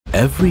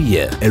Every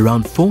year,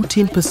 around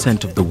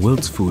 14% of the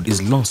world's food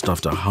is lost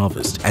after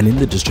harvest and in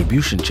the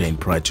distribution chain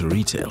prior to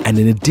retail, and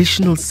an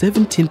additional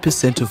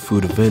 17% of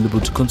food available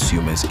to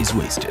consumers is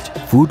wasted.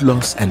 Food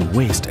loss and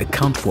waste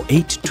account for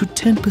 8 to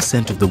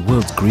 10% of the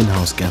world's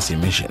greenhouse gas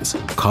emissions.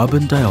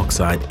 Carbon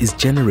dioxide is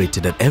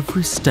generated at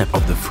every step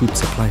of the food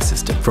supply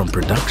system, from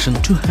production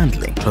to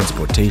handling,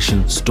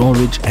 transportation,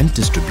 storage and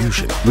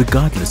distribution,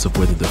 regardless of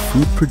whether the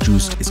food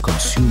produced is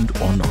consumed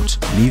or not,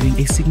 leaving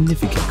a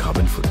significant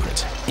carbon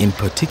footprint. In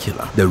particular,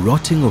 the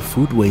rotting of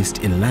food waste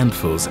in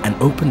landfills and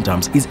open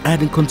dumps is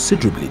adding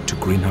considerably to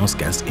greenhouse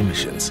gas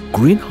emissions.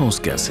 Greenhouse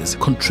gases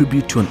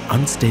contribute to an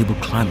unstable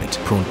climate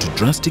prone to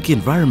drastic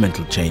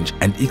environmental change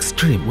and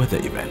extreme weather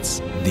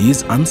events.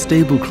 These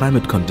unstable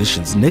climate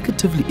conditions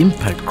negatively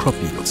impact crop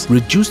yields,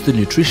 reduce the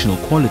nutritional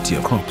quality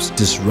of crops,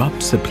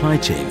 disrupt supply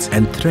chains,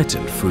 and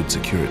threaten food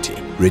security.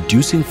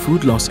 Reducing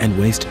food loss and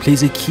waste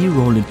plays a key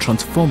role in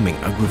transforming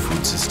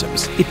agri-food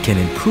systems. It can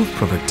improve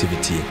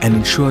productivity and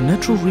ensure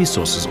natural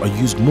resources are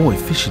used more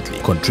efficiently,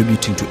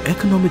 contributing to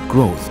economic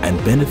growth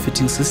and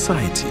benefiting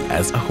society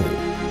as a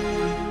whole.